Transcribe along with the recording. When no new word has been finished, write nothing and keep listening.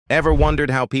Ever wondered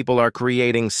how people are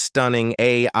creating stunning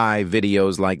AI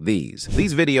videos like these?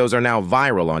 These videos are now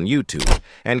viral on YouTube,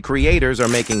 and creators are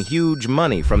making huge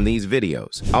money from these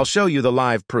videos. I'll show you the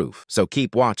live proof, so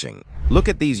keep watching. Look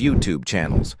at these YouTube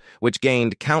channels, which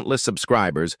gained countless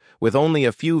subscribers with only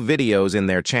a few videos in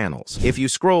their channels. If you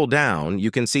scroll down,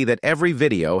 you can see that every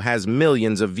video has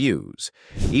millions of views.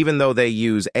 Even though they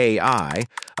use AI,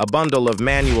 a bundle of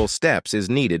manual steps is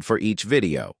needed for each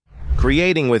video.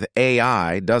 Creating with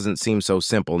AI doesn't seem so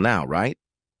simple now, right?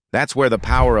 That's where the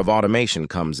power of automation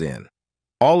comes in.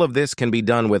 All of this can be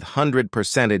done with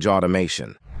 100%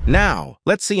 automation. Now,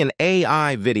 let's see an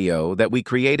AI video that we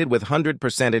created with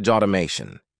 100%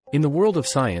 automation. In the world of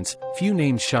science, few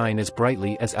names shine as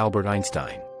brightly as Albert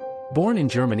Einstein. Born in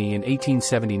Germany in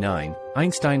 1879,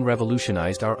 Einstein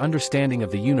revolutionized our understanding of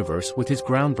the universe with his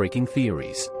groundbreaking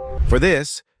theories. For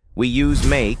this, we use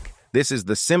Make. This is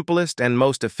the simplest and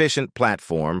most efficient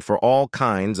platform for all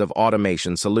kinds of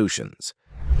automation solutions.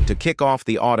 To kick off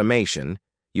the automation,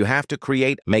 you have to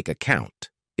create Make account.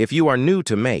 If you are new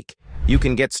to Make, you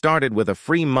can get started with a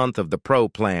free month of the Pro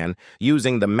plan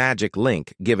using the magic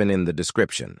link given in the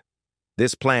description.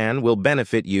 This plan will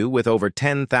benefit you with over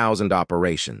 10,000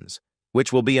 operations,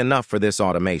 which will be enough for this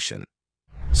automation.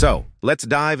 So, let's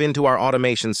dive into our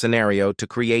automation scenario to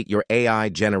create your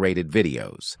AI-generated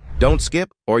videos. Don't skip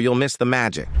or you'll miss the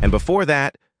magic. And before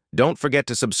that, don't forget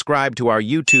to subscribe to our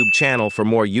YouTube channel for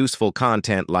more useful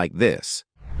content like this.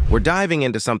 We're diving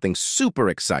into something super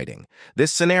exciting.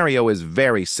 This scenario is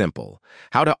very simple.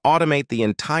 How to automate the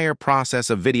entire process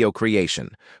of video creation,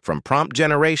 from prompt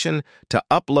generation to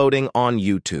uploading on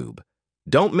YouTube.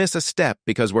 Don't miss a step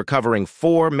because we're covering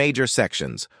 4 major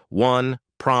sections. 1.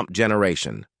 Prompt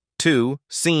generation. 2.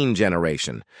 Scene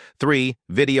generation. 3.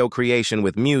 Video creation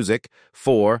with music.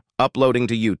 4. Uploading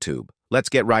to YouTube. Let's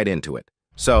get right into it.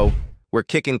 So, we're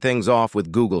kicking things off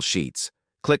with Google Sheets.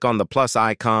 Click on the plus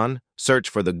icon, search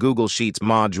for the Google Sheets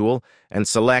module, and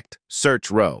select Search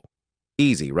Row.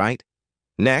 Easy, right?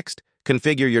 Next,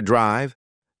 configure your drive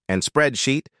and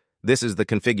spreadsheet. This is the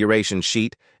configuration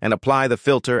sheet, and apply the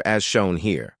filter as shown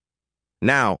here.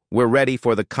 Now, we're ready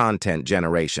for the content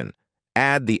generation.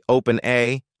 Add the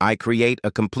OpenAI Create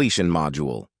a Completion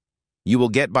module. You will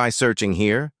get by searching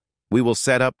here. We will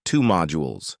set up 2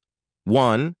 modules.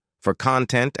 1 for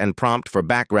content and prompt for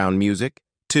background music.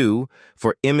 2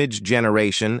 for image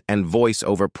generation and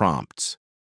voice-over prompts.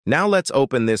 Now let's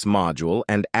open this module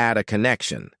and add a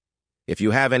connection. If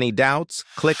you have any doubts,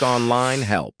 click Online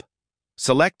Help.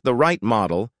 Select the right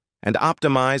model and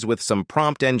optimize with some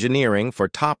prompt engineering for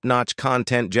top-notch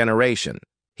content generation.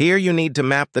 Here you need to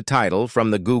map the title from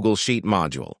the Google Sheet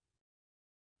module.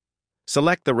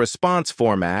 Select the response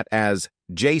format as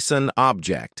JSON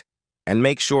object and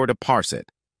make sure to parse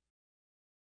it.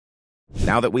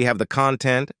 Now that we have the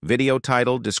content, video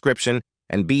title, description,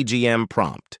 and BGM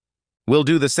prompt, we'll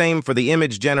do the same for the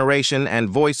image generation and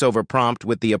voiceover prompt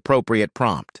with the appropriate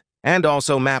prompt, and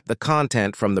also map the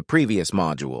content from the previous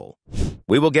module.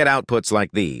 We will get outputs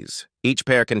like these. Each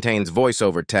pair contains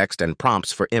voiceover text and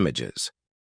prompts for images.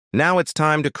 Now it's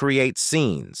time to create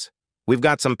scenes. We've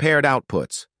got some paired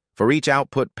outputs. For each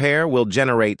output pair, we'll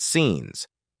generate scenes.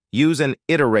 Use an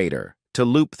iterator to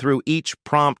loop through each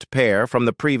prompt pair from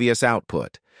the previous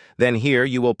output. Then here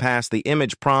you will pass the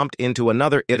image prompt into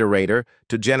another iterator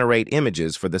to generate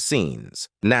images for the scenes.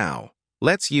 Now,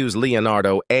 let's use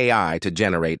Leonardo AI to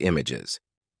generate images.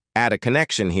 Add a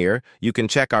connection here. You can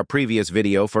check our previous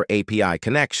video for API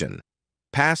connection.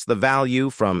 Pass the value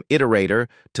from iterator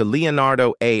to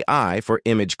Leonardo AI for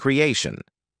image creation.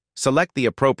 Select the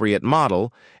appropriate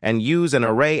model and use an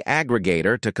array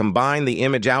aggregator to combine the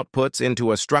image outputs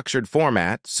into a structured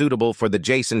format suitable for the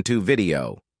JSON2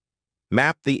 video.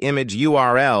 Map the image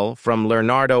URL from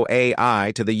Leonardo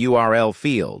AI to the URL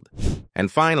field.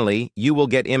 And finally, you will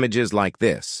get images like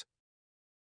this.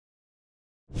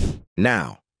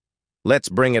 Now, let's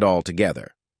bring it all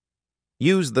together.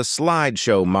 Use the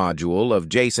slideshow module of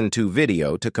JSON2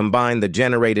 video to combine the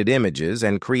generated images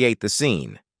and create the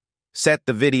scene. Set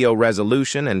the video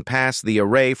resolution and pass the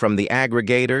array from the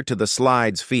aggregator to the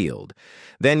slides field.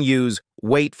 Then use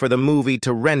Wait for the Movie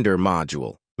to Render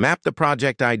module. Map the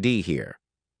project ID here.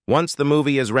 Once the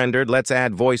movie is rendered, let's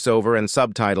add voiceover and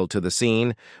subtitle to the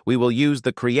scene. We will use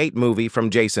the Create Movie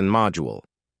from JSON module.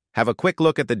 Have a quick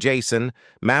look at the JSON,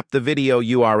 map the video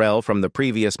URL from the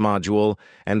previous module,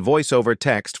 and voiceover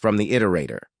text from the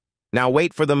iterator. Now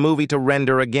wait for the movie to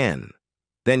render again.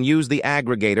 Then use the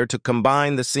aggregator to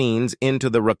combine the scenes into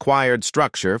the required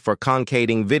structure for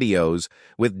concatenating videos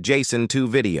with JSON2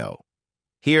 video.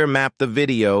 Here map the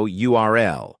video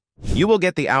URL. You will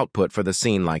get the output for the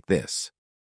scene like this.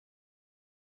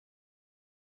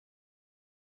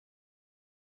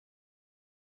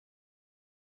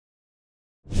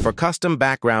 For custom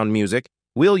background music,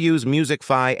 we'll use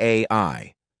Musicfy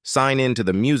AI. Sign in to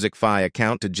the Musicfy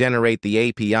account to generate the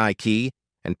API key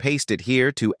and paste it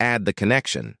here to add the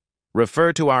connection.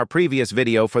 Refer to our previous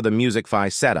video for the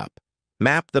Musicfy setup.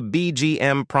 Map the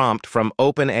BGM prompt from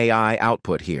OpenAI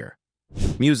output here.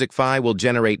 Musicfy will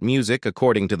generate music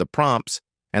according to the prompts,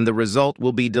 and the result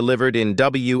will be delivered in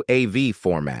WAV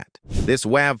format. This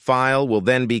WAV file will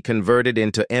then be converted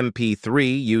into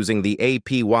MP3 using the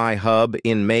APY hub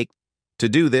in Make. To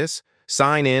do this,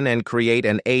 sign in and create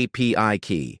an API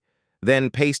key. Then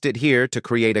paste it here to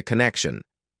create a connection.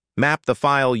 Map the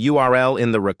file URL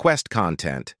in the request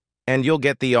content, and you'll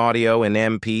get the audio in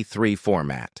MP3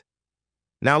 format.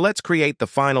 Now let's create the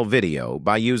final video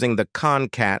by using the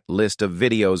concat list of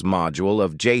videos module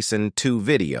of JSON to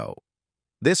video.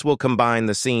 This will combine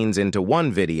the scenes into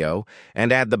one video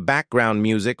and add the background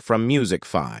music from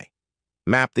Musicfy.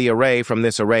 Map the array from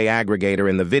this array aggregator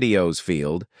in the videos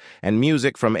field and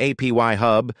music from APY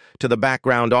hub to the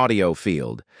background audio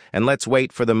field, and let's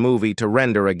wait for the movie to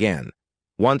render again.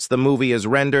 Once the movie is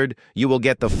rendered, you will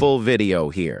get the full video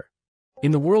here.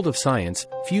 In the world of science,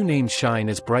 few names shine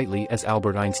as brightly as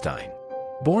Albert Einstein.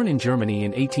 Born in Germany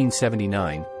in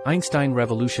 1879, Einstein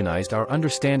revolutionized our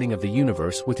understanding of the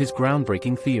universe with his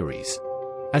groundbreaking theories.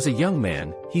 As a young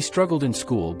man, he struggled in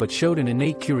school but showed an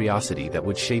innate curiosity that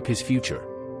would shape his future.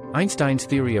 Einstein's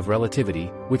theory of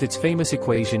relativity, with its famous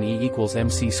equation E equals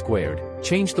mc squared,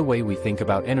 changed the way we think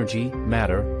about energy,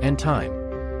 matter, and time.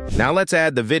 Now let's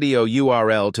add the video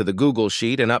URL to the Google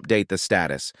Sheet and update the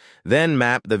status. Then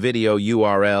map the video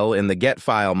URL in the Get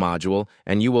File module,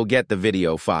 and you will get the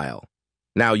video file.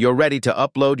 Now you're ready to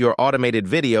upload your automated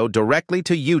video directly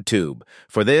to YouTube.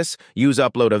 For this, use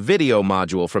Upload a Video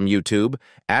module from YouTube,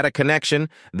 add a connection,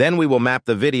 then we will map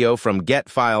the video from Get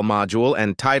File module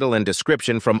and title and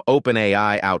description from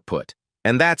OpenAI output.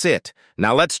 And that's it.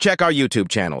 Now let's check our YouTube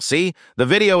channel. See? The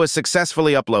video is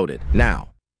successfully uploaded.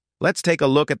 Now, let's take a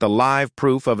look at the live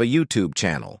proof of a YouTube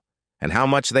channel and how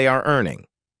much they are earning.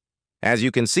 As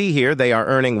you can see here, they are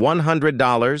earning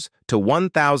 $100 to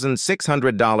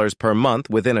 $1,600 per month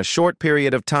within a short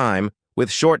period of time with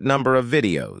short number of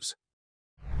videos.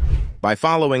 By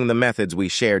following the methods we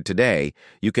shared today,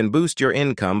 you can boost your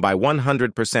income by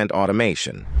 100%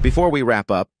 automation. Before we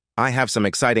wrap up, I have some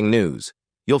exciting news.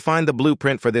 You'll find the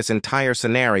blueprint for this entire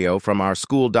scenario from our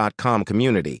School.com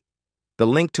community. The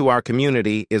link to our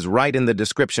community is right in the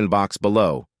description box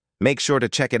below. Make sure to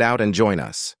check it out and join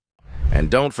us. And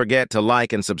don't forget to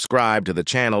like and subscribe to the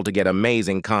channel to get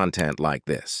amazing content like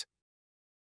this.